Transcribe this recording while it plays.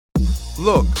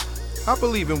Look, I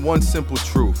believe in one simple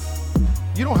truth.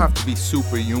 You don't have to be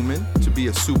superhuman to be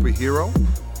a superhero.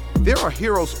 There are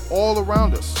heroes all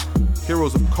around us.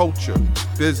 Heroes of culture,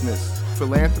 business,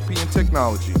 philanthropy, and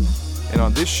technology. And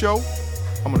on this show,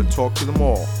 I'm going to talk to them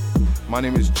all. My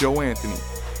name is Joe Anthony,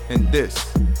 and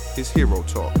this is Hero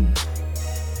Talk.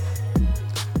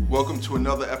 Welcome to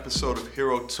another episode of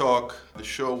Hero Talk, the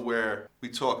show where we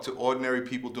talk to ordinary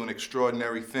people doing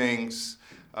extraordinary things,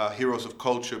 heroes of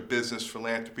culture, business,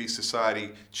 philanthropy, society,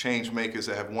 change makers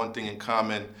that have one thing in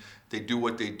common. They do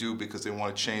what they do because they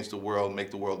want to change the world,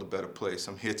 make the world a better place.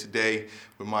 I'm here today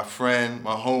with my friend,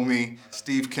 my homie,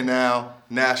 Steve Canal,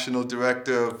 National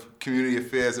Director of Community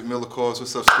Affairs at Miller Coors.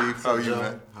 What's up, Steve? How are you,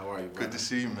 man? How are you, bro? Good to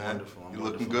see you, man. Wonderful. You're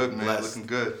looking good, man. Blessed. Looking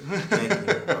good. Thank you.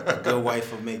 A good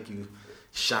wife will make you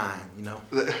shine, you know?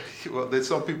 Well,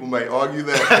 some people may argue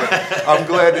that, but I'm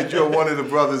glad that you're one of the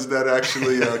brothers that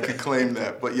actually could claim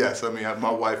that. But yes, I mean,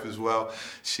 my wife as well,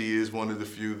 she is one of the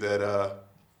few that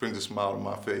brings a smile to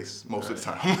my face most of the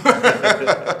time.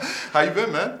 How you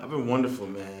been, man? I've been wonderful,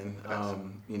 man.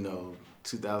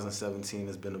 2017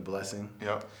 has been a blessing.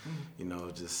 Yep. You know,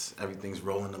 just everything's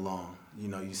rolling along. You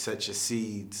know, you set your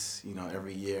seeds,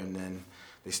 every year, and then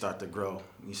they start to grow.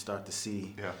 You start to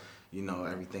see,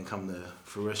 everything come to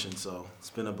fruition. So it's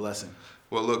been a blessing.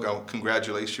 Well, look, I'll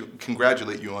congratulate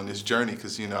you on this journey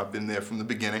because I've been there from the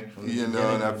beginning. And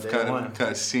I've kind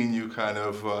of seen you kind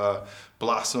of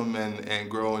blossom and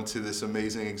grow into this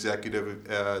amazing executive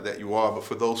that you are. But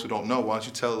for those who don't know, why don't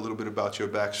you tell a little bit about your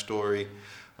backstory,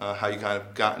 how you kind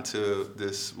of got into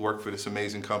this work for this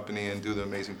amazing company and do the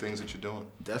amazing things that you're doing?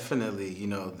 Definitely,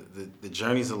 the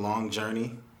journey's a long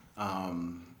journey.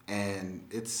 And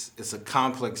it's a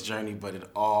complex journey, but it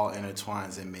all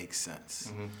intertwines and makes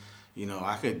sense. Mm-hmm.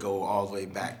 I could go all the way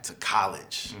back to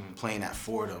college, playing at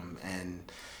Fordham,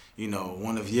 and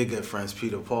one of your good friends,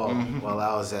 Peter Paul, while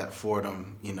I was at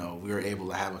Fordham, we were able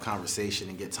to have a conversation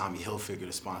and get Tommy Hilfiger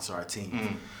to sponsor our team.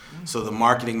 Mm-hmm. So the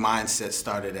marketing mindset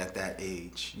started at that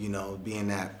age, being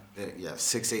that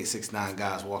 6'8", 6'9"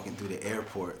 guys walking through the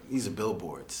airport. These are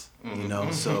billboards,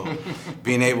 So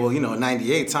being able,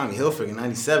 98 Tommy Hilfiger,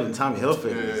 97 Tommy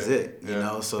Hilfiger is it,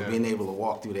 So being able to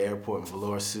walk through the airport in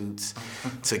velour suits,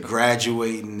 to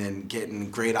graduating and getting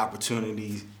great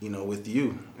opportunities, with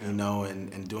you,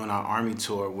 and doing our Army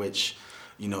tour, which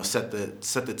set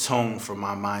the tone for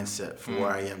my mindset for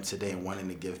where I am today and wanting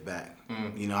to give back.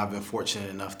 I've been fortunate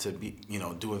enough to be,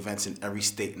 do events in every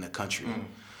state in the country.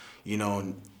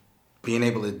 Being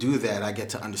able to do that, I get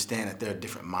to understand that there are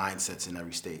different mindsets in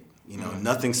every state.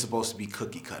 Nothing's supposed to be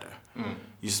cookie cutter.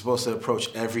 You're supposed to approach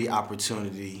every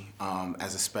opportunity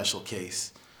as a special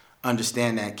case,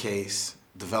 understand that case,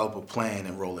 develop a plan,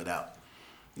 and roll it out.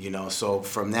 So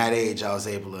from that age, I was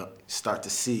able to start to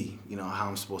see, how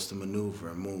I'm supposed to maneuver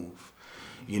and move.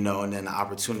 And then the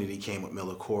opportunity came with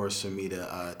Miller Coors for me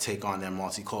to take on their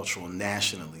multicultural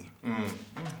nationally.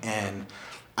 And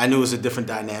I knew it was a different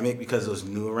dynamic because it was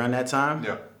new around that time.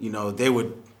 Yeah. They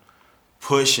would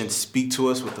push and speak to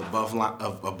us with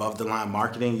above the line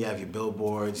marketing. You have your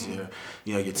billboards, your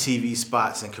TV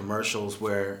spots and commercials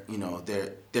where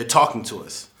they're talking to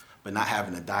us but not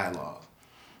having a dialogue.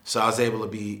 So I was able to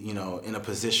be in a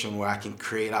position where I can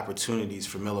create opportunities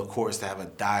for Miller Coors to have a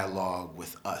dialogue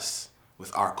with us,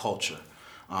 with our culture,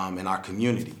 and our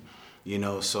community.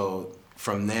 So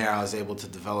from there, I was able to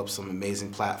develop some amazing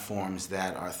platforms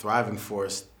that are thriving for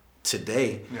us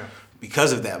today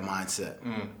because of that mindset,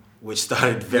 which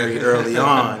started very early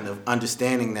on of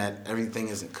understanding that everything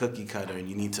isn't cookie cutter and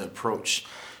you need to approach,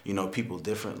 people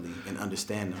differently and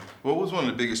understand them. What was one of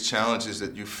the biggest challenges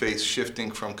that you faced shifting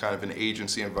from kind of an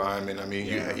agency environment? I mean,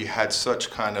 you had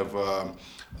such kind of,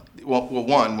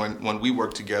 when we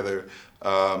worked together,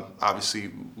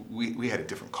 obviously we had a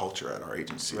different culture at our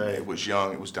agency. Right. It was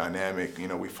young, it was dynamic.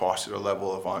 We fostered a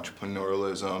level of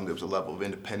entrepreneurialism. There was a level of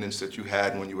independence that you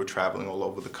had when you were traveling all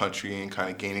over the country and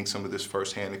kind of gaining some of this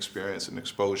firsthand experience and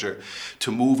exposure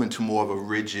to move into more of a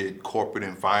rigid corporate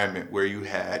environment where you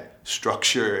had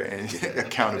structure and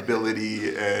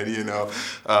accountability and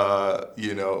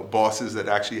bosses that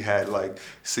actually had like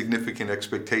significant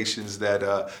expectations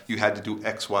that you had to do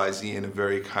XYZ in a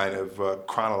very kind of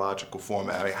chronological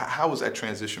format. I mean, how was that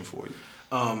transition for you?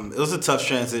 It was a tough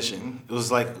transition. It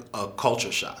was like a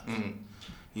culture shock. I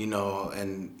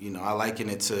liken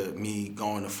it to me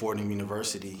going to Fordham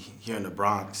University here in the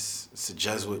Bronx. It's a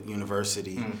Jesuit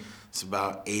university. It's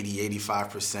about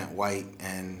 80-85% white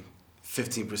and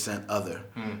 15% other,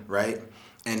 right?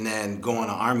 And then going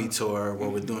on Army tour where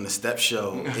we're doing a step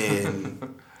show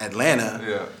in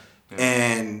Atlanta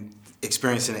and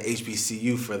experiencing an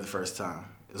HBCU for the first time.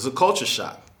 It was a culture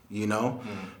shock. you know?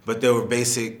 But there were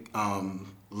basic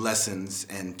lessons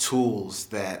and tools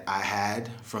that I had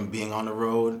from being on the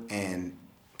road. And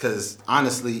because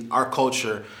honestly, our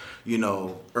culture, you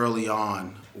know, early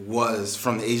on was,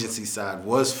 from the agency side,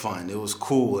 was fun. It was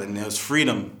cool, and there was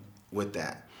freedom with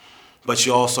that. But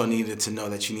you also needed to know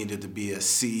that you needed to be a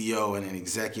CEO and an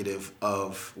executive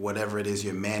of whatever it is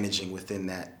you're managing within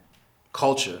that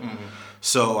culture.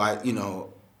 So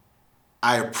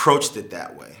I approached it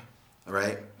that way,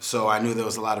 right? So I knew there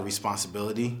was a lot of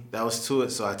responsibility that was to it,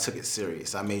 so I took it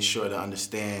serious. I made sure to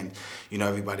understand, you know,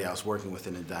 everybody I was working with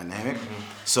in the dynamic.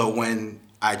 So when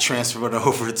I transferred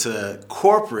over to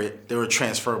corporate, there were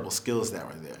transferable skills that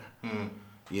were there,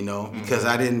 you know, because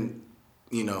I didn't,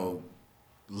 you know,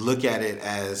 look at it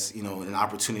as, you know, an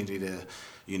opportunity to,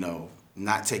 you know,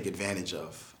 not take advantage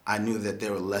of. I knew that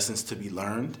there were lessons to be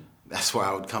learned. That's why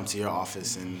I would come to your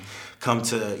office and come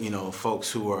to, you know,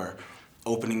 folks who are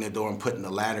opening the door and putting the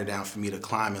ladder down for me to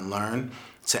climb and learn,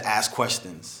 to ask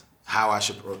questions, how I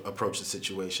should approach the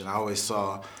situation. I always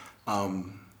saw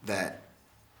that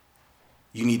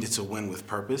you needed to win with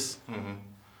purpose.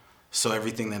 So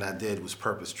everything that I did was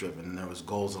purpose driven, and there was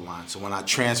goals aligned. So when I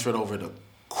transferred over to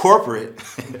corporate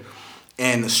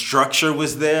and the structure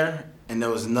was there, and there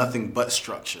was nothing but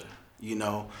structure, you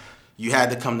know, you had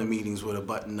to come to meetings with a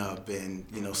button up and,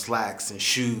 you know, slacks and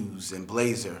shoes and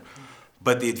blazer.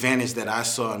 But the advantage that I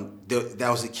saw, that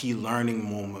was a key learning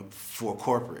moment for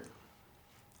corporate.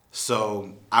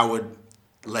 So I would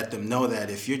let them know that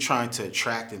if you're trying to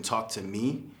attract and talk to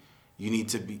me, you need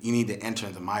to enter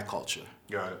into my culture.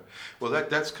 Got it. Well,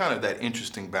 that's kind of that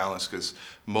interesting balance, because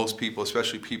most people,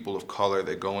 especially people of color,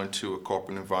 they go into a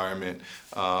corporate environment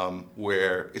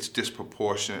where it's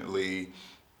disproportionately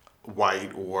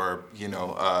white, or, you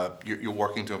know, you're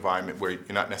working to an environment where you're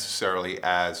not necessarily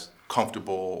as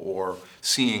comfortable or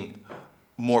seeing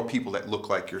more people that look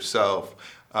like yourself.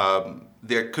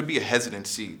 There could be a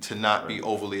hesitancy to not be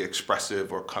overly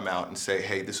expressive or come out and say,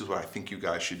 hey, this is what I think you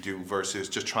guys should do, versus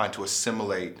just trying to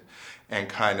assimilate and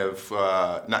kind of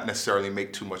not necessarily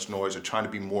make too much noise, or trying to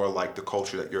be more like the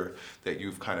culture that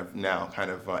you've kind of now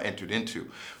entered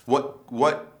into.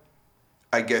 What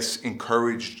I guess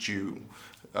encouraged you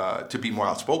to be more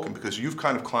outspoken, because you've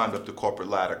kind of climbed up the corporate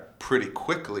ladder pretty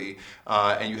quickly,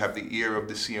 and you have the ear of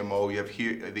the CMO, you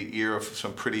have the ear of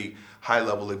some pretty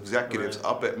high-level executives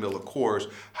up at Miller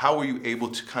Coors. How were you able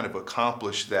to kind of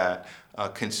accomplish that,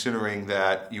 considering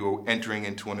that you were entering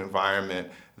into an environment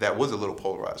that was a little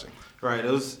polarizing? Right.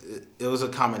 It was a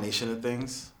combination of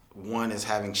things. One is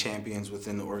having champions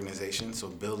within the organization, so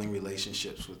building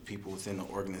relationships with people within the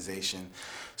organization,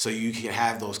 so you can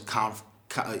have those confident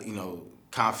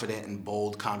and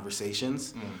bold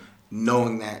conversations,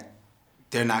 knowing that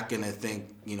they're not going to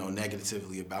think, you know,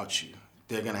 negatively about you.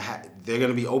 They're going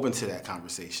to be open to that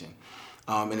conversation.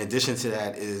 In addition to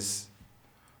that is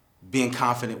being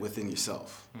confident within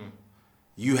yourself.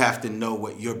 You have to know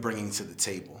what you're bringing to the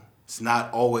table. It's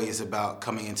not always about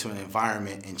coming into an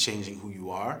environment and changing who you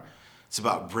are. It's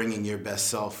about bringing your best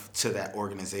self to that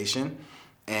organization,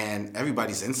 and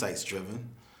everybody's insights driven.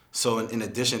 So in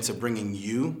addition to bringing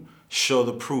you, show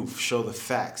the proof, show the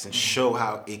facts, and show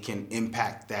how it can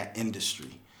impact that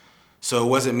industry. So it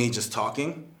wasn't me just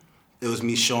talking, it was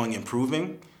me showing and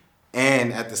proving,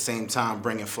 and at the same time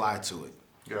bringing fly to it.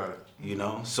 Got it. You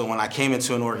know, so when I came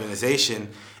into an organization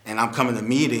and I'm coming to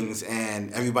meetings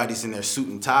and everybody's in their suit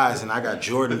and ties and I got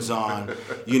Jordans on,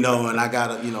 you know, and I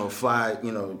got a, you know, fly,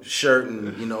 you know, shirt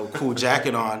and, you know, cool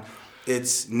jacket on,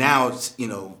 it's, you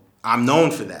know, I'm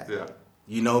known for that. Yeah.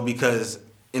 You know, because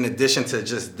in addition to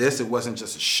just this, it wasn't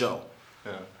just a show.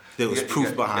 Yeah. There was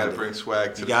proof behind it. You gotta bring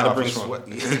swag to the conference room.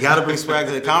 You gotta bring swag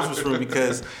to the conference room,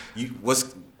 because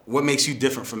what makes you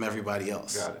different from everybody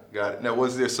else. Got it. Now,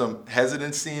 was there some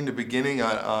hesitancy in the beginning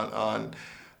on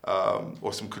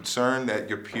or some concern that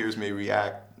your peers may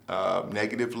react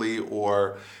negatively,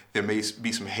 or there may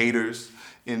be some haters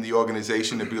in the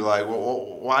organization to be like,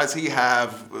 well, why does he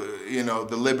have, you know,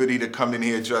 the liberty to come in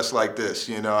here dressed like this?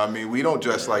 You know, I mean, we don't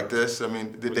dress like this. I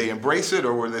mean, did they embrace it,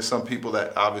 or were there some people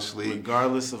that obviously...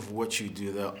 Regardless of what you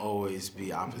do, there'll always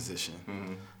be opposition.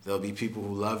 There'll be people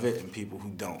who love it and people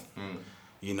who don't.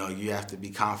 You know, you have to be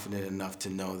confident enough to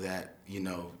know that, you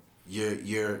know,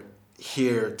 you're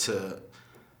here to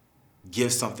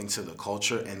give something to the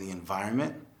culture and the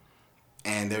environment,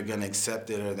 and they're going to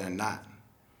accept it or they're not.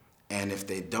 And if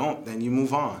they don't, then you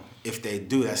move on. If they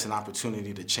do, that's an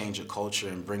opportunity to change a culture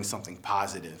and bring something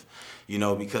positive. You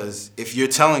know, because if you're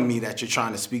telling me that you're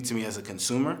trying to speak to me as a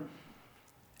consumer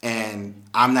and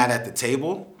I'm not at the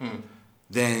table,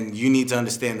 then you need to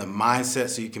understand the mindset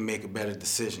so you can make a better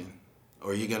decision.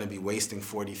 or you're going to be wasting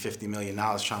 $40-50 million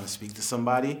trying to speak to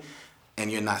somebody,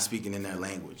 and you're not speaking in their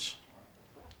language.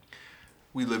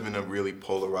 We live in a really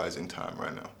polarizing time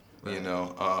right now. Right. You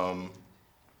know,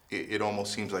 it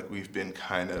almost seems like we've been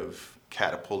kind of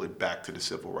catapulted back to the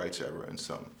civil rights era in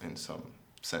some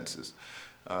senses.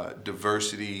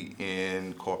 Diversity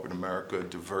in corporate America,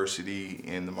 diversity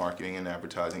in the marketing and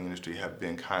advertising industry have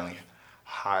been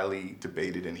highly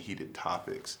debated and heated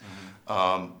topics.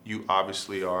 Mm-hmm. You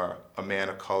obviously are a man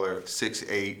of color,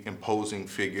 6'8", imposing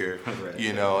figure, right.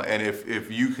 You know, and if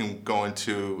you can go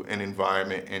into an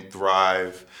environment and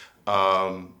thrive,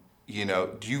 you know,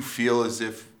 do you feel as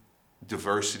if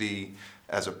diversity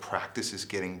as a practice is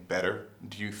getting better?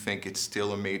 Do you think it's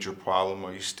still a major problem?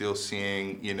 Are you still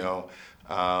seeing,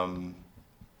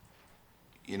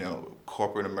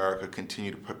 corporate America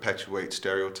continue to perpetuate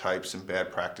stereotypes and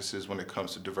bad practices when it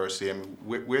comes to diversity? I mean,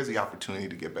 where's the opportunity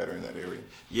to get better in that area?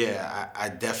 Yeah, I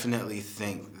definitely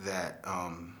think that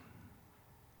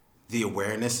the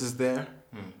awareness is there.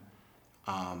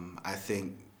 I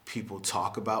think people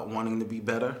talk about wanting to be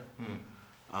better,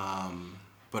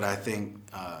 but I think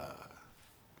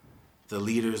the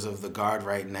leaders of the Guard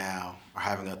right now are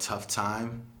having a tough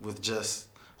time with just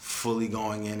fully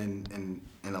going in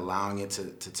and allowing it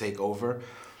to take over.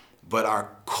 But our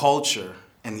culture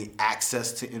and the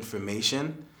access to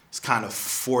information is kind of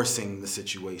forcing the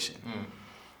situation.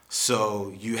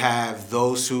 So you have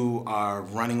those who are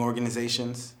running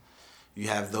organizations, you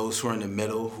have those who are in the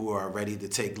middle who are ready to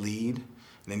take lead, and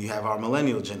then you have our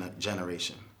millennial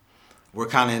generation. We're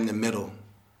kind of in the middle,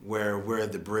 where we're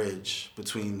the bridge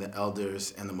between the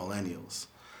elders and the millennials.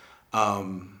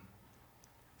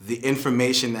 The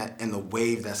information and the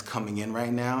wave that's coming in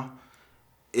right now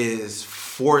is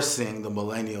forcing the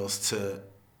millennials to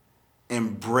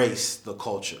embrace the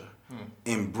culture,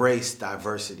 embrace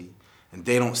diversity, and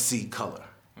they don't see color.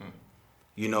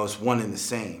 You know, it's one and the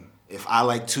same. If I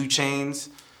like 2 Chainz,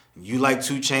 you like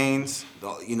 2 Chainz,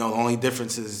 the only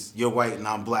difference is you're white and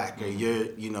I'm black, or you're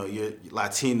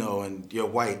Latino and you're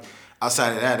white.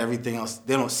 Outside of that, everything else,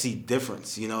 they don't see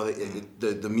difference. You know,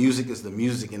 the music is the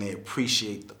music, and they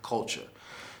appreciate the culture.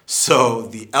 So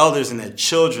the elders and their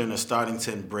children are starting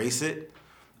to embrace it,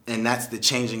 and that's the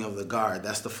changing of the Guard.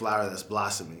 That's the flower that's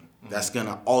blossoming. That's going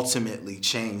to ultimately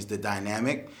change the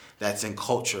dynamic that's in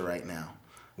culture right now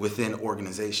within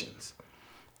organizations.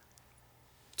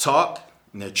 Talk,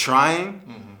 and they're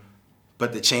trying,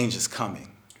 but the change is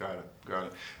coming. Got it.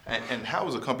 And how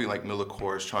is a company like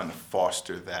MillerCoors trying to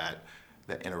foster that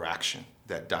interaction,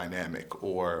 that dynamic,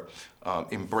 or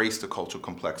embrace the cultural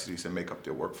complexities that make up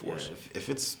their workforce? Yeah, if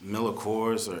it's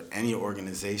MillerCoors or any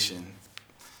organization,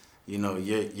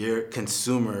 your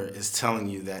consumer is telling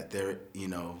you that they're,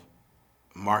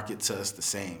 market to us the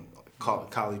same.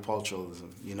 Polyculturalism,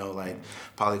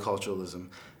 polyculturalism.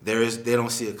 They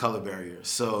don't see a color barrier.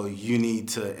 So you need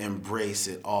to embrace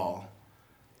it all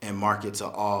and market to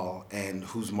all. And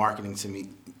who's marketing to me,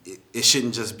 it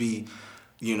shouldn't just be,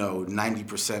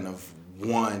 90% of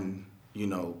one,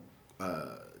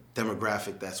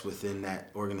 demographic that's within that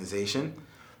organization.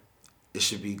 It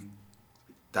should be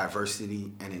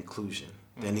diversity and inclusion.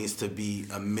 There needs to be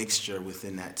a mixture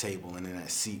within that table and in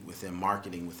that seat, within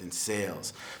marketing, within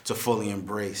sales, to fully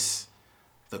embrace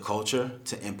the culture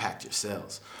to impact your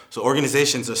sales. So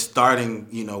organizations are starting,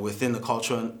 within the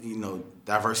cultural,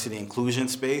 diversity inclusion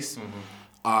space,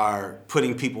 are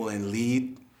putting people in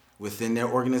lead within their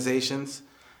organizations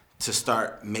to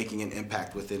start making an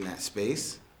impact within that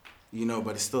space,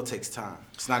 but it still takes time.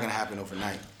 It's not going to happen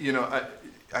overnight.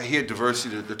 I hear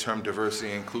diversity, the term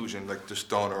diversity and inclusion, like just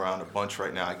thrown around a bunch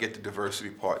right now. I get the diversity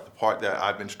part. The part that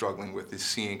I've been struggling with is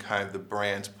seeing kind of the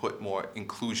brands put more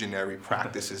inclusionary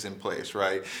practices in place,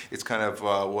 right? It's kind of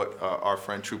what our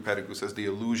friend True Pettigrew says, the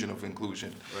illusion of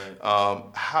inclusion. Right.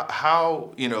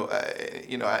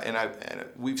 And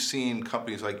we've seen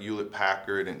companies like Hewlett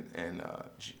Packard and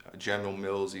General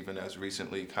Mills, even as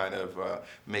recently, kind of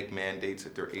make mandates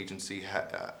that their agencies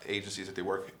that they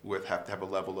work with have to have a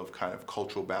level of kind of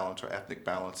cultural balance or ethnic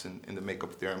balance in the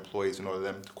makeup of their employees in order for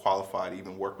them to qualify to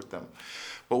even work with them.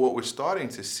 But what we're starting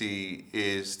to see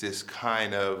is this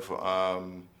kind of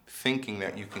thinking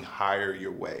that you can hire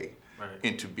your way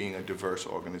into being a diverse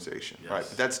organization, right?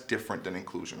 But that's different than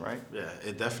inclusion, right? Yeah,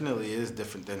 it definitely is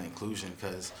different than inclusion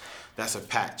because that's a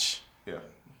patch. Yeah.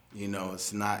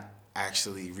 It's not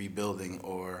actually rebuilding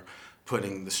or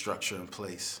putting the structure in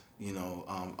place,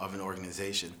 of an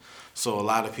organization. So a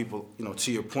lot of people,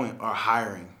 to your point, are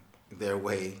hiring their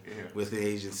way with the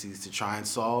agencies to try and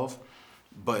solve,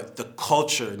 but the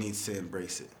culture needs to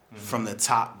embrace it from the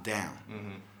top down.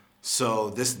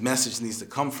 So this message needs to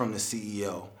come from the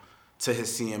CEO to his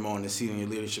CMO and the senior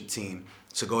leadership team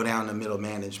to go down to middle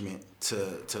management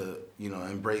to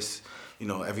embrace,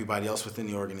 everybody else within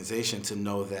the organization to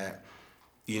know that,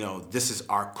 this is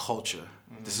our culture.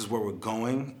 Mm-hmm. This is where we're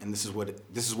going, and this is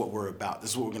what we're about.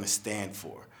 This is what we're going to stand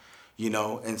for.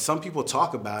 And some people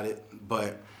talk about it,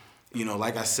 but,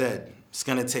 like I said, it's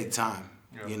going to take time.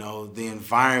 Yeah. The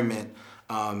environment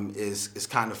is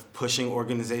kind of pushing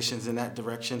organizations in that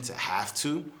direction to have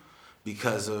to,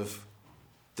 because of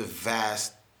the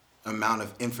vast amount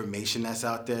of information that's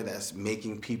out there that's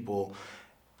making people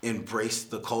embrace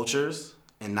the cultures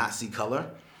and not see color.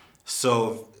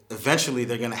 So eventually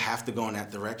they're going to have to go in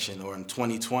that direction, or in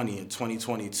 2020 and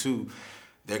 2022,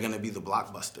 they're going to be the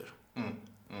blockbuster.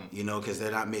 Because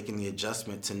they're not making the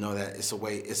adjustment to know that it's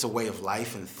a way of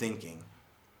life and thinking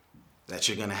that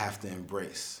you're going to have to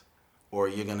embrace, or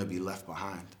you're going to be left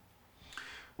behind.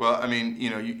 Well, I mean,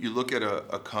 you look at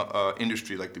a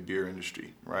industry like the beer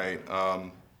industry, right?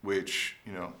 Which,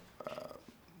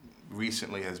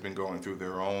 recently has been going through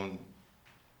their own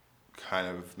kind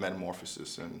of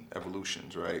metamorphosis and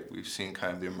evolutions, right? We've seen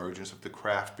kind of the emergence of the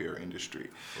craft beer industry,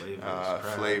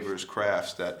 flavors,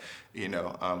 crafts that,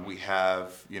 we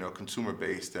have, consumer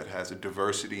base that has a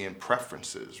diversity in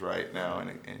preferences right now,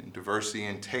 and diversity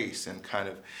in taste, and kind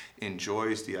of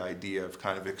enjoys the idea of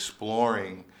kind of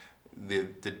exploring the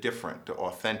different, the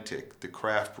authentic, the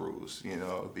craft brews,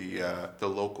 the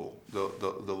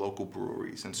local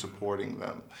breweries, and supporting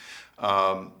them.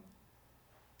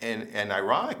 And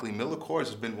ironically, Miller Coors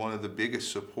has been one of the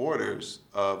biggest supporters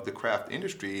of the craft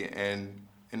industry, and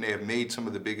they have made some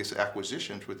of the biggest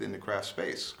acquisitions within the craft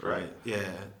space. Right. Yeah.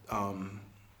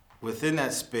 Within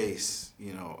that space,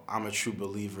 I'm a true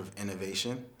believer of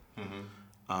innovation.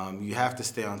 Mm-hmm. You have to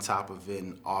stay on top of it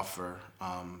and offer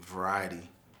variety.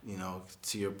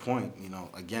 To your point,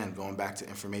 again, going back to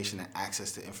information and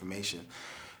access to information,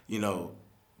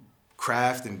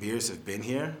 craft and beers have been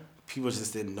here. People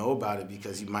just didn't know about it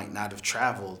because you might not have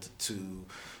traveled to,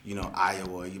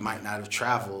 Iowa. You might not have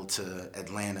traveled to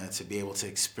Atlanta to be able to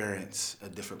experience a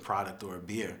different product or a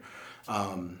beer.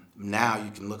 Now you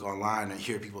can look online and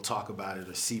hear people talk about it,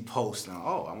 or see posts.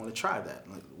 Now, I want to try that.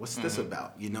 Like, what's this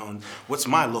about? And what's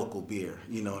my local beer?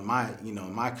 In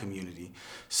my community.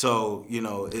 So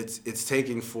it's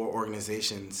taking for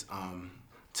organizations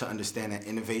to understand that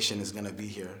innovation is going to be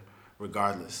here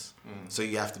regardless. So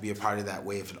you have to be a part of that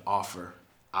wave and offer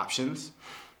options.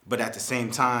 But at the same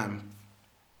time,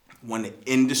 when the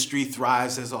industry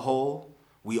thrives as a whole,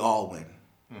 we all win.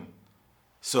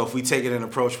 So if we take it an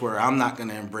approach where I'm not going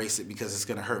to embrace it because it's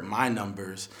going to hurt my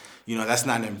numbers, that's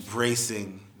not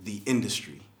embracing the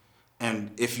industry.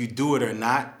 And if you do it or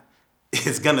not,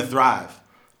 it's going to thrive.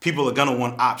 People are going to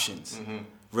want options,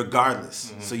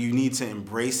 regardless. So you need to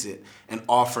embrace it and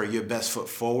offer your best foot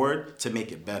forward to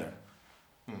make it better,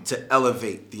 to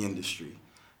elevate the industry.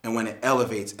 And when it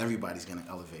elevates, everybody's going to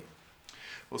elevate.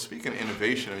 Well, speaking of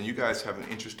innovation, you guys have an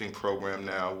interesting program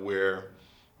now where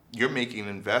you're making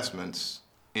investments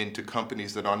into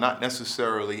companies that are not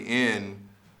necessarily in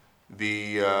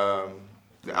the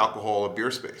alcohol or beer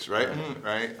space, right?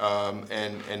 Right.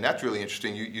 And that's really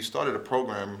interesting. You started a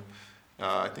program,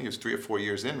 I think it's 3 or 4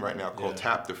 years in right now, called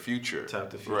Tap the Future. Tap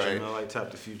the Future. Right? I like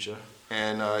Tap the Future.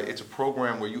 And it's a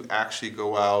program where you actually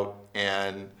go out,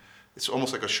 and it's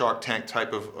almost like a Shark Tank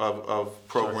type of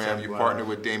program. You partner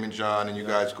with Daymond John, and you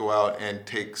guys go out and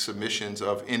take submissions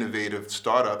of innovative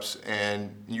startups,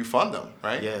 and you fund them,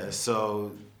 right? Yeah,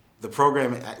 so the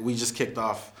program, we just kicked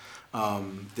off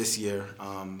this year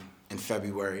in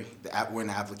February. We're in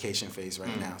the application phase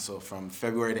right now. So from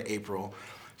February to April,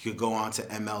 you could go on to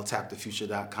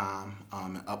mltapthefuture.com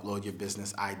and upload your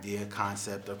business idea,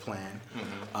 concept, or plan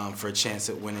for a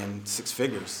chance at winning 6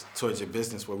 figures towards your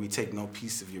business, where we take no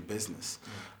piece of your business.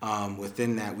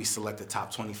 Within that, we select the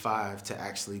top 25 to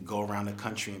actually go around the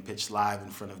country and pitch live in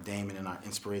front of Daymond and our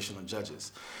inspirational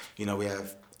judges. We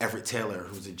have Everett Taylor,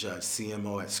 who's a judge,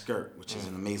 CMO at Skirt, which is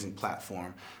an amazing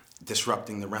platform,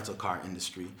 disrupting the rental car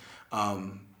industry.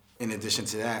 In addition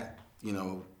to that,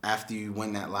 after you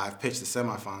win that live pitch, the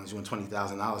semifinals, you win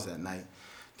 $20,000 that night.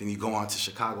 Then you go on to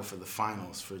Chicago for the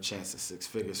finals for a chance at 6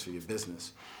 figures for your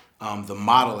business. The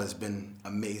model has been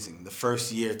amazing. The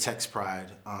first year, Tex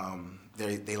Pride,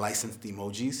 they licensed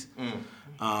emojis,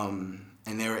 and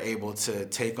they were able to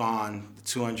take on the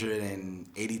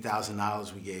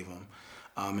 $280,000 we gave them.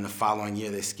 In the following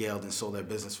year, they scaled and sold their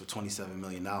business for $27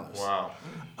 million. Wow.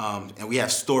 And we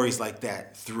have stories like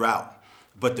that throughout.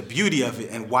 But the beauty of it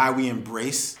and why we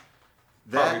embrace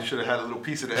that. Probably should have had a little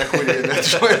piece of the equity in that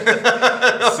joint.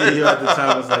 CEO at the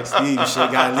time was like, Steve, you should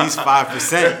have got at least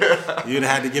 5%. You'd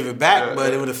have had to give it back,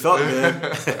 but it would have felt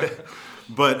good.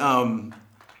 But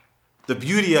the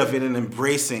beauty of it in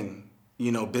embracing,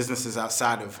 businesses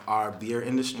outside of our beer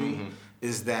industry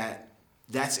is that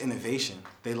that's innovation.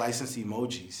 They licensed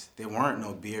emojis. There weren't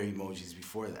no beer emojis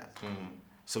before that.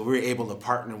 So we were able to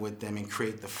partner with them and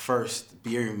create the first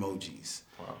beer emojis.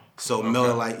 Wow. So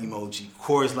Miller Lite emoji,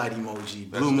 Coors Light emoji,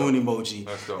 Blue Moon emoji,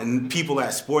 and people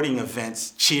at sporting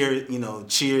events cheers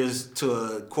to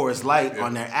a Coors Light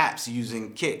on their apps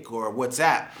using Kik or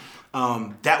WhatsApp.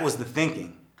 That was the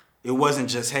thinking. It wasn't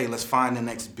just, hey, let's find the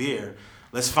next beer.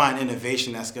 Let's find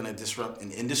innovation that's going to disrupt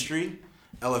an industry,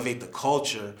 elevate the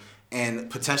culture, and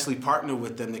potentially partner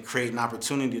with them to create an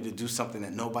opportunity to do something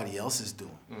that nobody else is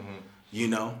doing.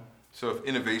 So if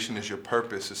innovation is your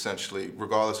purpose, essentially,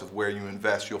 regardless of where you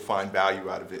invest, you'll find value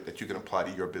out of it that you can apply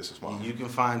to your business model. You can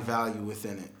find value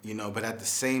within it, but at the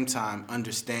same time,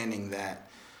 understanding that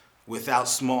without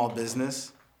small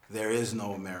business, there is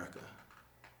no America.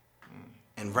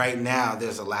 And right now,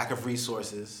 there's a lack of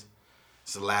resources,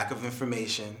 there's a lack of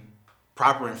information,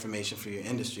 proper information for your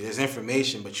industry. There's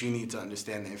information, but you need to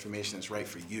understand the information that's right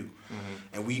for you.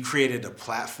 And we created a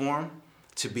platform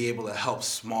to be able to help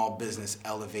small business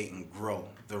elevate and grow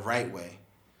the right way.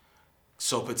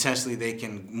 So potentially they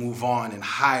can move on and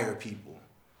hire people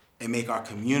and make our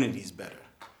communities better.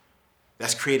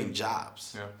 That's creating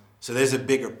jobs. Yeah. So there's a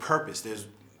bigger purpose. There's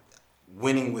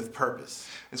winning with purpose.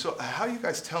 And so how are you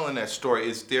guys telling that story?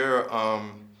 Is there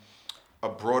a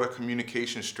broader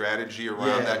communication strategy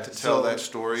around that to tell that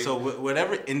story? So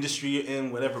whatever industry you're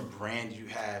in, whatever brand you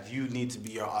have, you need to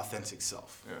be your authentic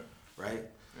self, right?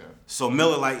 Yeah. So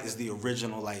Miller Lite is the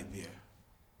original light beer.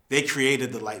 They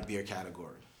created the light beer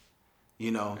category,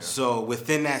 So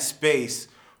within that space,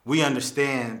 we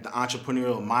understand the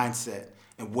entrepreneurial mindset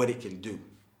and what it can do.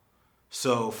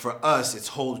 So for us, it's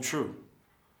hold true.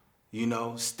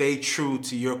 Stay true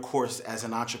to your course as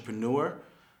an entrepreneur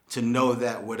to know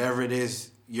that whatever it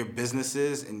is your business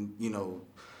is and,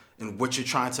 and what you're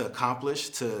trying to accomplish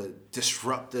to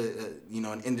disrupt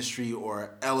an industry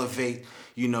or elevate,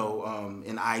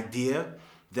 an idea,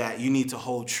 that you need to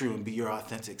hold true and be your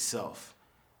authentic self.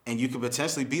 And you could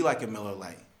potentially be like a Miller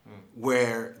Lite,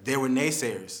 where there were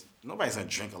naysayers. Nobody's gonna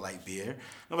drink a light beer.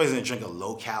 Nobody's gonna drink a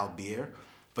low-cal beer,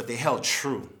 but they held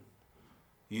true.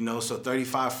 So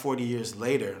 35, 40 years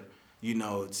later,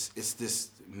 it's this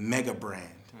mega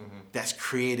brand that's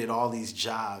created all these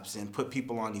jobs and put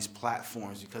people on these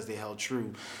platforms because they held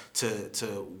true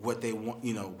to what they want,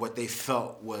 what they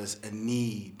felt was a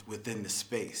need within the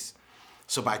space.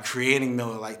 So by creating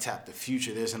Miller Lite Tap the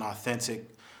Future, there's an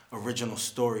authentic, original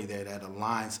story there that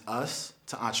aligns us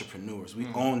to entrepreneurs. We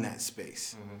own that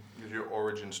space. Your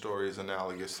origin story is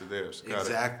analogous to theirs.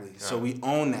 Exactly. So we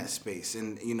own that space,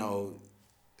 and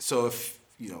so if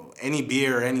any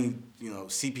beer or any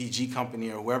CPG company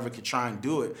or whoever could try and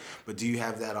do it, but do you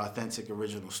have that authentic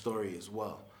original story as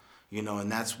well?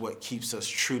 And that's what keeps us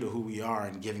true to who we are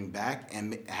and giving back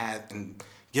and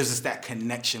gives us that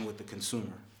connection with the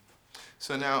consumer.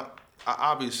 So now,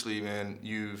 obviously, man,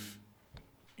 you've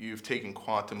taken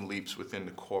quantum leaps within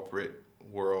the corporate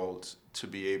world to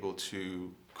be able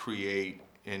to create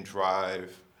and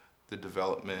drive the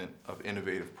development of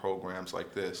innovative programs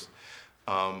like this.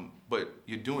 But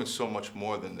you're doing so much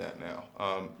more than that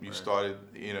now. You started,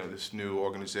 this new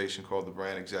organization called the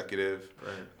Brand Executive.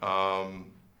 Right.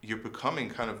 You're becoming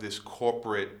kind of this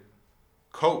corporate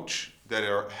coach that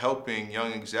are helping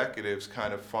young executives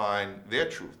kind of find their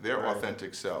truth, their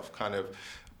authentic self, kind of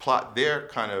plot their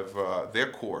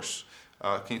course.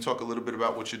 Can you talk a little bit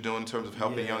about what you're doing in terms of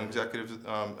helping young executives,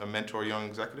 mentor young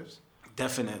executives?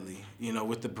 Definitely.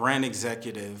 With the Brand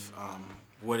Executive,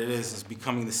 what it is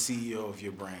becoming the CEO of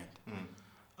your brand,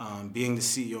 being the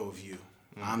CEO of you.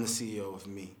 I'm the CEO of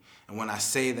me. And when I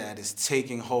say that, it's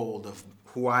taking hold of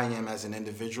who I am as an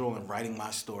individual and writing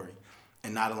my story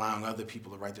and not allowing other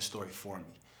people to write the story for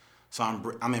me. So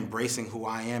I'm embracing who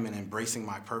I am and embracing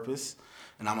my purpose,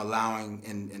 and I'm allowing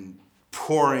and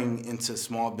pouring into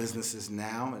small businesses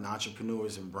now and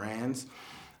entrepreneurs and brands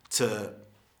to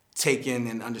take in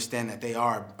and understand that they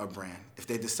are a brand if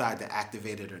they decide to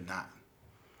activate it or not.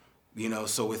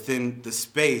 So within the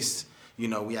space,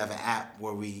 we have an app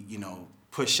where we,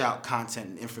 push out content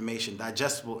and information,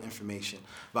 digestible information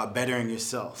about bettering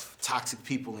yourself, toxic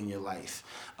people in your life,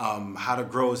 how to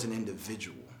grow as an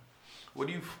individual. What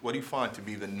do you find to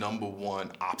be the number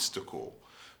one obstacle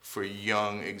for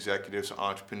young executives,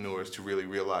 entrepreneurs to really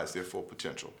realize their full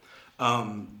potential?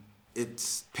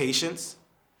 It's patience,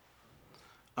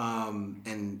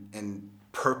 and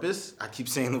purpose. I keep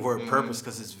saying the word purpose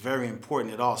because it's very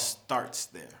important. It all starts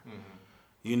there.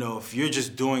 If you're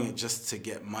just doing it just to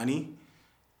get money,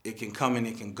 it can come and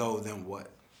it can go, then what?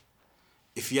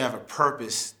 if you have a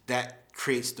purpose, that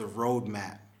creates the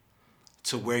roadmap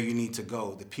to where you need to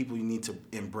go, the people you need to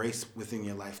embrace within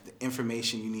your life, the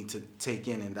information you need to take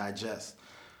in and digest.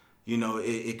 You know,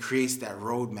 it creates that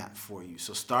roadmap for you.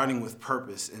 So starting with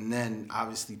purpose, and then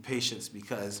obviously patience,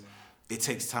 because it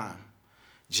takes time.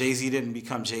 Jay-Z didn't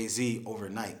become Jay-Z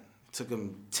overnight. It took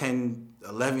him 10,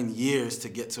 11 years to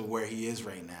get to where he is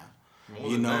right now.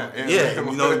 You know, yeah,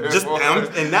 you know, just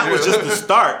and that was just the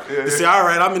start. To say, all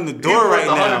right, I'm in the door right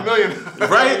now, 100 million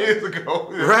right? Years ago,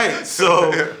 right?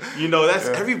 So, you know, that's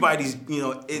everybody's. You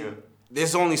know,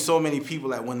 there's only so many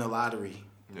people that win the lottery,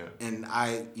 and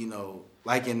I, you know,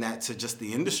 liken that to just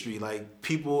the industry. Like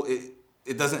people,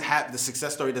 it doesn't happen. The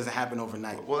success story doesn't happen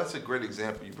overnight. Well, that's a great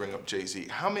example. You bring up Jay-Z.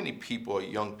 How many people,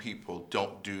 young people,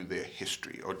 don't do their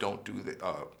history or don't do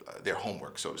their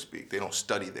homework, so to speak? They don't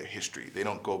study their history. They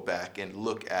don't go back and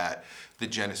look at the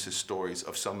genesis stories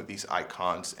of some of these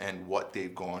icons and what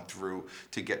they've gone through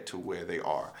to get to where they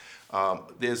are.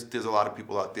 There's a lot of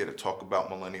people out there that talk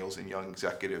about millennials and young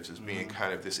executives as being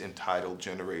kind of this entitled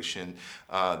generation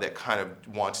that kind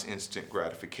of wants instant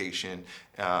gratification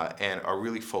and are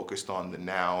really focused on the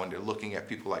now, and they're looking at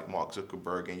people like Mark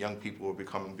Zuckerberg and young people who are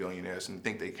becoming billionaires and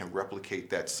think they can replicate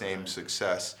that same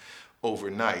success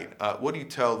overnight. What do you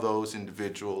tell those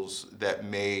individuals that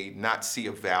may not see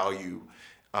a value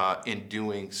in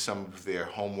doing some of their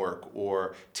homework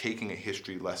or taking a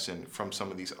history lesson from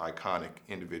some of these iconic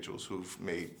individuals who've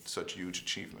made such huge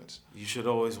achievements? You should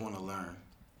always want to learn.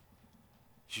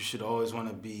 You should always want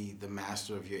to be the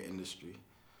master of your industry.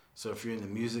 So if you're in the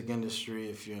music industry,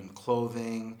 if you're in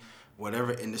clothing,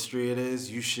 whatever industry it is,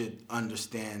 you should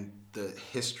understand the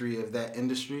history of that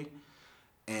industry,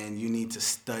 and you need to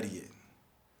study it,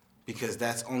 because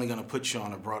that's only going to put you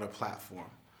on a broader platform.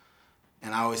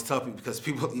 And I always tell people, because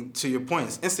people, to your point,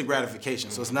 it's instant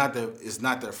gratification. So it's not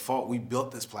their fault. We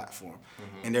built this platform,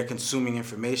 and they're consuming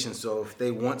information. So if they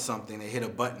want something, they hit a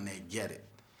button, they get it,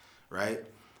 right?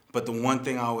 But the one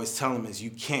thing I always tell them is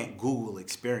you can't Google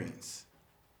experience.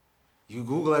 You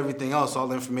Google everything else, all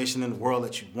the information in the world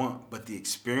that you want, but the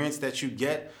experience that you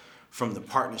get from the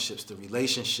partnerships, the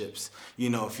relationships, you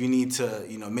know, if you need to,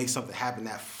 you know, make something happen,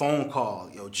 that phone call,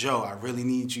 yo, Joe, I really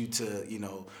need you to, you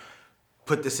know,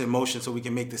 put this in motion so we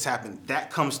can make this happen.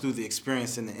 That comes through the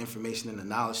experience and the information and the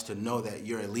knowledge to know that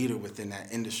you're a leader within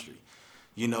that industry.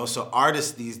 You know, so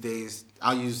artists these days,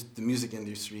 I'll use the music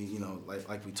industry, you know,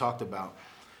 like we talked about.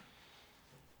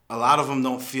 A lot of them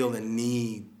don't feel the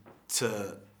need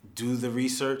to do the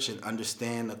research and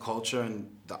understand the culture and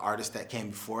the artists that came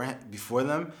before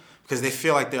them, because they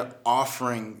feel like they're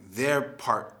offering their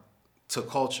part to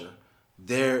culture.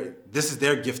 This is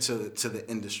their gift to the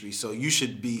industry, so you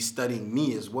should be studying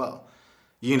me as well.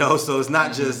 You know, so it's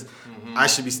not just I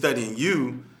should be studying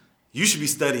you. You should be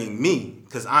studying me,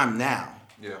 because I'm now.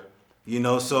 Yeah. You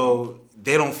know, so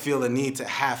they don't feel the need to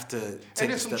have to take And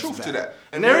there's some truth back. to that.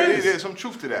 And there's some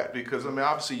truth to that, because, I mean,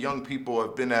 obviously young people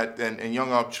have been and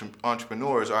young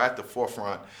entrepreneurs are at the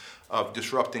forefront of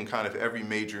disrupting kind of every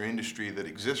major industry that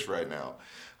exists right now.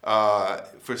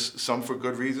 For some for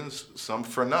good reasons, some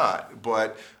for not.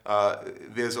 But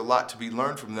there's a lot to be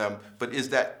learned from them. But is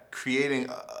that creating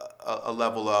a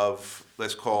level of,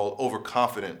 let's call,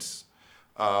 overconfidence,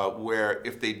 where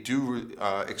if they do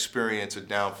experience a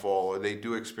downfall or they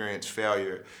do experience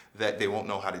failure, that they won't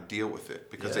know how to deal with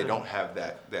it because they don't have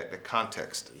that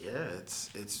context? Yeah,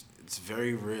 it's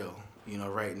very real. You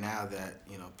know, right now that,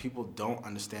 you know, people don't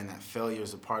understand that failure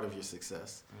is a part of your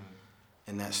success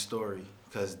in that story,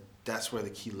 because that's where the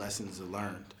key lessons are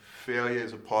learned. Failure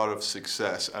is a part of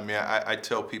success. I mean, I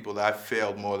tell people that I've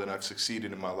failed more than I've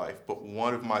succeeded in my life, but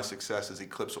one of my successes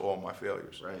eclipses all my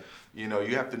failures. Right. You know,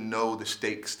 you have to know the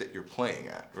stakes that you're playing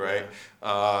at, right?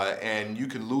 And you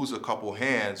can lose a couple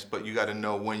hands, but you got to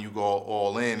know when you go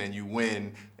all in and you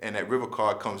win, and that river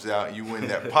card comes out and you win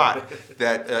that pot,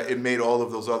 that it made all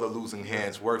of those other losing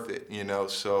hands worth it. You know,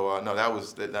 so no,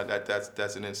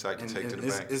 that's an insight to take to the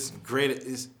bank. It's great.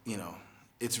 It's, you know,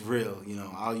 it's real. You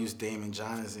know, I'll use Damon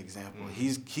John as an example.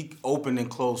 He opened and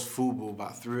closed FUBU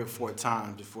about 3 or 4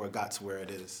 times before it got to where it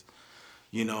is.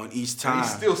 You know, and each time. And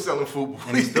he's still selling FUBU.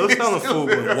 And he's still selling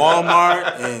FUBU in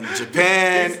Walmart and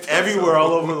Japan, everywhere,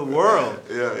 all over the world.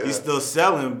 Yeah. He's still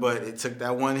selling, but it took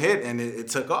that one hit and it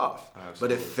took off. Absolutely.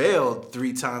 But it failed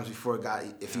 3 times before it got.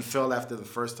 If he failed after the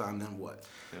first time, then what?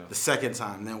 Yeah. The second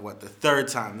time, then what? The third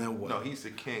time, then what? No, he's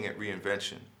the king at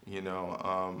reinvention, you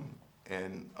know,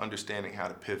 and understanding how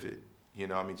to pivot. You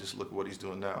know, I mean, just look at what he's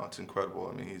doing now. It's incredible.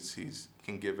 I mean, he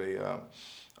can give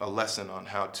a lesson on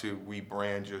how to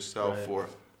rebrand yourself or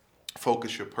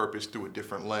focus your purpose through a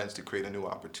different lens to create a new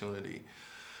opportunity.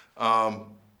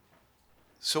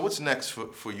 So what's next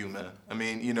for you, man? I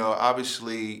mean,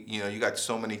 obviously, you got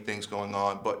so many things going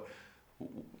on, but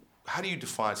how do you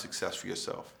define success for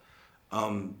yourself?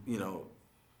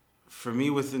 For me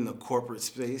within the corporate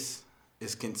space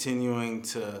is continuing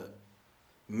to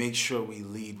make sure we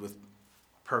lead with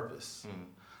purpose.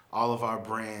 All of our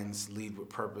brands lead with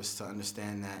purpose, to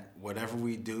understand that whatever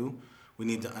we do, we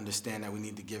need to understand that we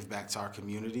need to give back to our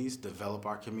communities, develop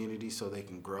our communities so they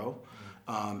can grow.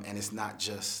 And it's not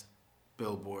just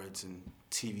billboards and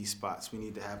TV spots. We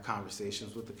need to have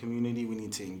conversations with the community. We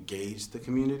need to engage the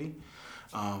community.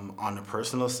 On the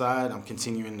personal side, I'm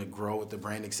continuing to grow with the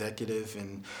brand executive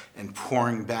and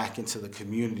pouring back into the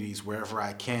communities wherever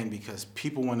I can, because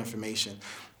people want information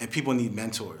and people need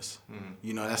mentors.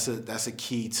 That's a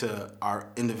key to our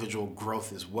individual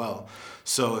growth as well.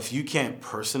 So if you can't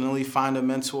personally find a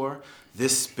mentor,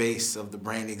 this space of the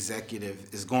brand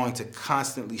executive is going to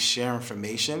constantly share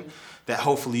information that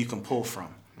hopefully you can pull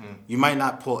from. You might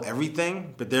not pull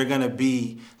everything, but there's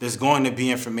going to be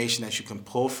information that you can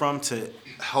pull from to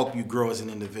help you grow as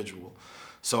an individual.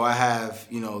 So I have,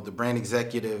 the brand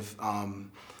executive.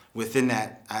 Within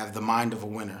that, I have The Mind of a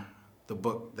Winner, the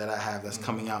book that I have that's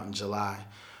coming out in July,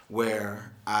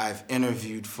 where I've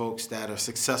interviewed folks that are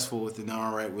successful within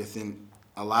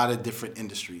a lot of different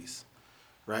industries,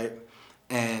 right?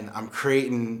 And I'm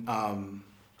creating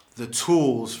the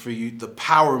tools for you, the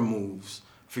power moves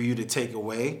for you to take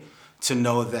away, to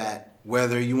know that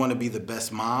whether you want to be the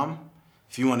best mom,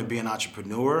 if you want to be an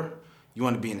entrepreneur, you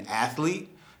want to be an athlete,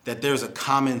 that there's a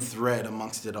common thread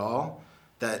amongst it all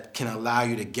that can allow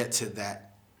you to get to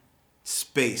that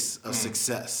space of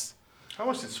success. How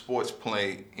much did sports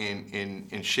play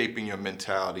in shaping your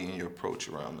mentality and your approach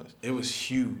around this? It was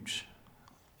huge.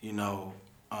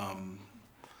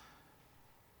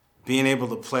 Being able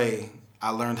to play, I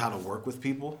learned how to work with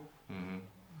people.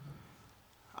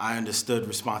 I understood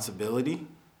responsibility.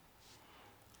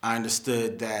 I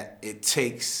understood that it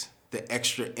takes the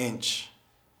extra inch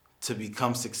to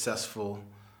become successful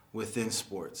within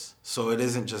sports. So it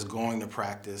isn't just going to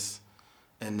practice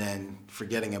and then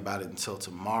forgetting about it until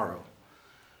tomorrow.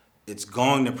 It's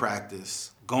going to practice,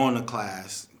 going to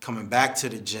class, coming back to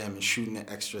the gym and shooting an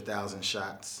extra 1,000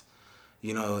 shots.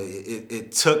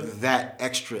 It took that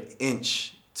extra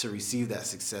inch to receive that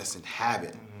success and have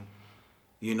it.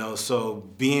 So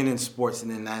being in sports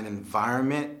and in that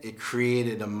environment, it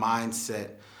created a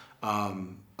mindset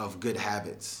of good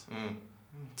habits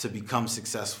to become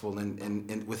successful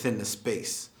in within the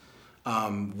space,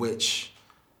 which,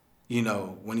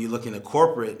 when you look into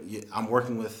corporate, I'm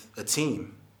working with a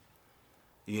team,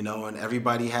 and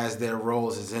everybody has their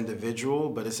roles as individual,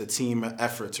 but it's a team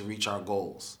effort to reach our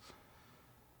goals.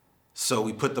 So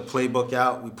we put the playbook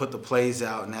out, we put the plays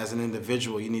out, and as an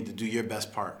individual, you need to do your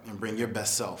best part and bring your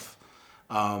best self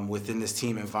within this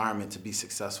team environment to be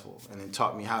successful. And it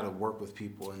taught me how to work with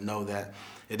people and know that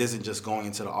it isn't just going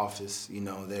into the office.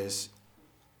 There's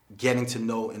getting to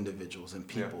know individuals and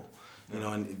people,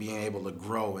 and being able to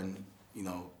grow and,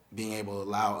 being able to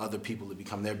allow other people to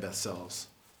become their best selves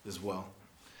as well.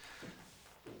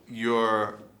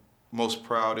 Your most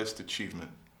proudest achievement?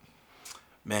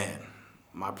 Man.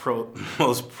 My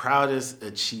most proudest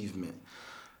achievement,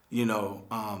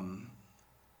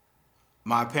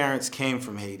 my parents came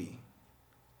from Haiti.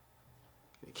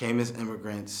 They came as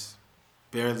immigrants,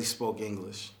 barely spoke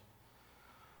English.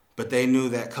 But they knew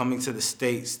that coming to the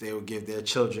States, they would give their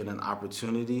children an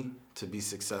opportunity to be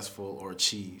successful or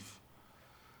achieve.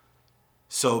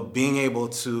 So being able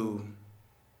to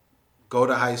go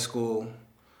to high school,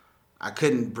 I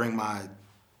couldn't bring my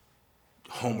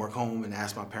homework home and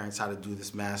ask my parents how to do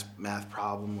this math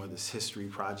problem or this history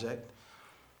project,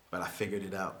 but I figured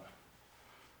it out.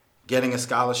 Getting a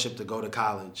scholarship to go to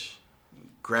college,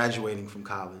 graduating from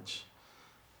college,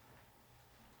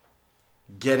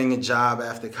 getting a job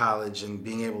after college and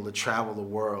being able to travel the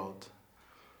world,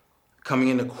 coming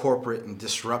into corporate and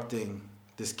disrupting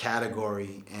this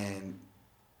category, and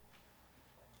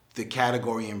the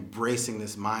category embracing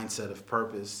this mindset of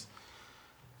purpose,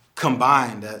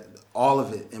 combined, that all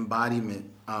of it, embodiment,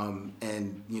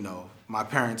 and my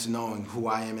parents knowing who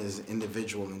I am as an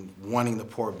individual and wanting to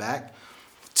pour back,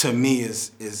 to me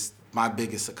is my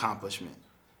biggest accomplishment.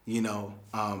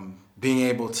 Being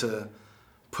able to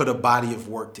put a body of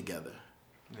work together.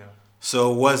 Yeah.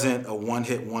 So it wasn't a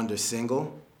one-hit wonder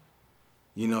single.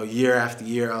 Year after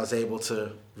year, I was able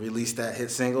to release that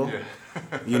hit single,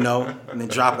 and then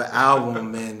drop an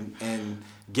album and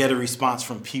get a response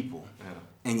from people.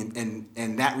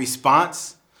 And that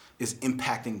response is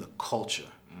impacting the culture.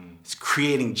 It's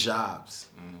creating jobs,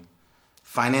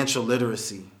 financial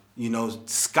literacy,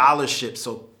 scholarships,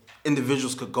 so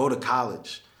individuals could go to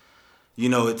college. You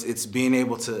know, it's being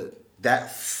able to,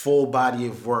 that full body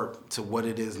of work to what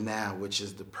it is now, which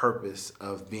is the purpose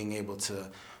of being able to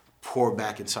pour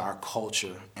back into our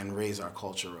culture and raise our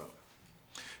culture up.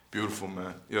 Beautiful,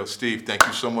 man. Yo, Steve, thank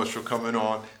you so much for coming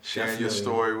on, sharing your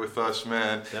story with us,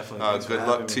 man. Definitely. Good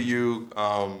luck to you.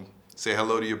 Say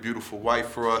hello to your beautiful wife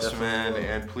for us, man.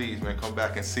 And please, man, come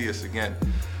back and see us again.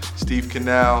 Steve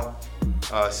Canal,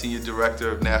 Senior Director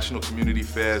of National Community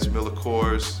Affairs, Miller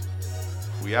Coors.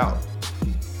 We out.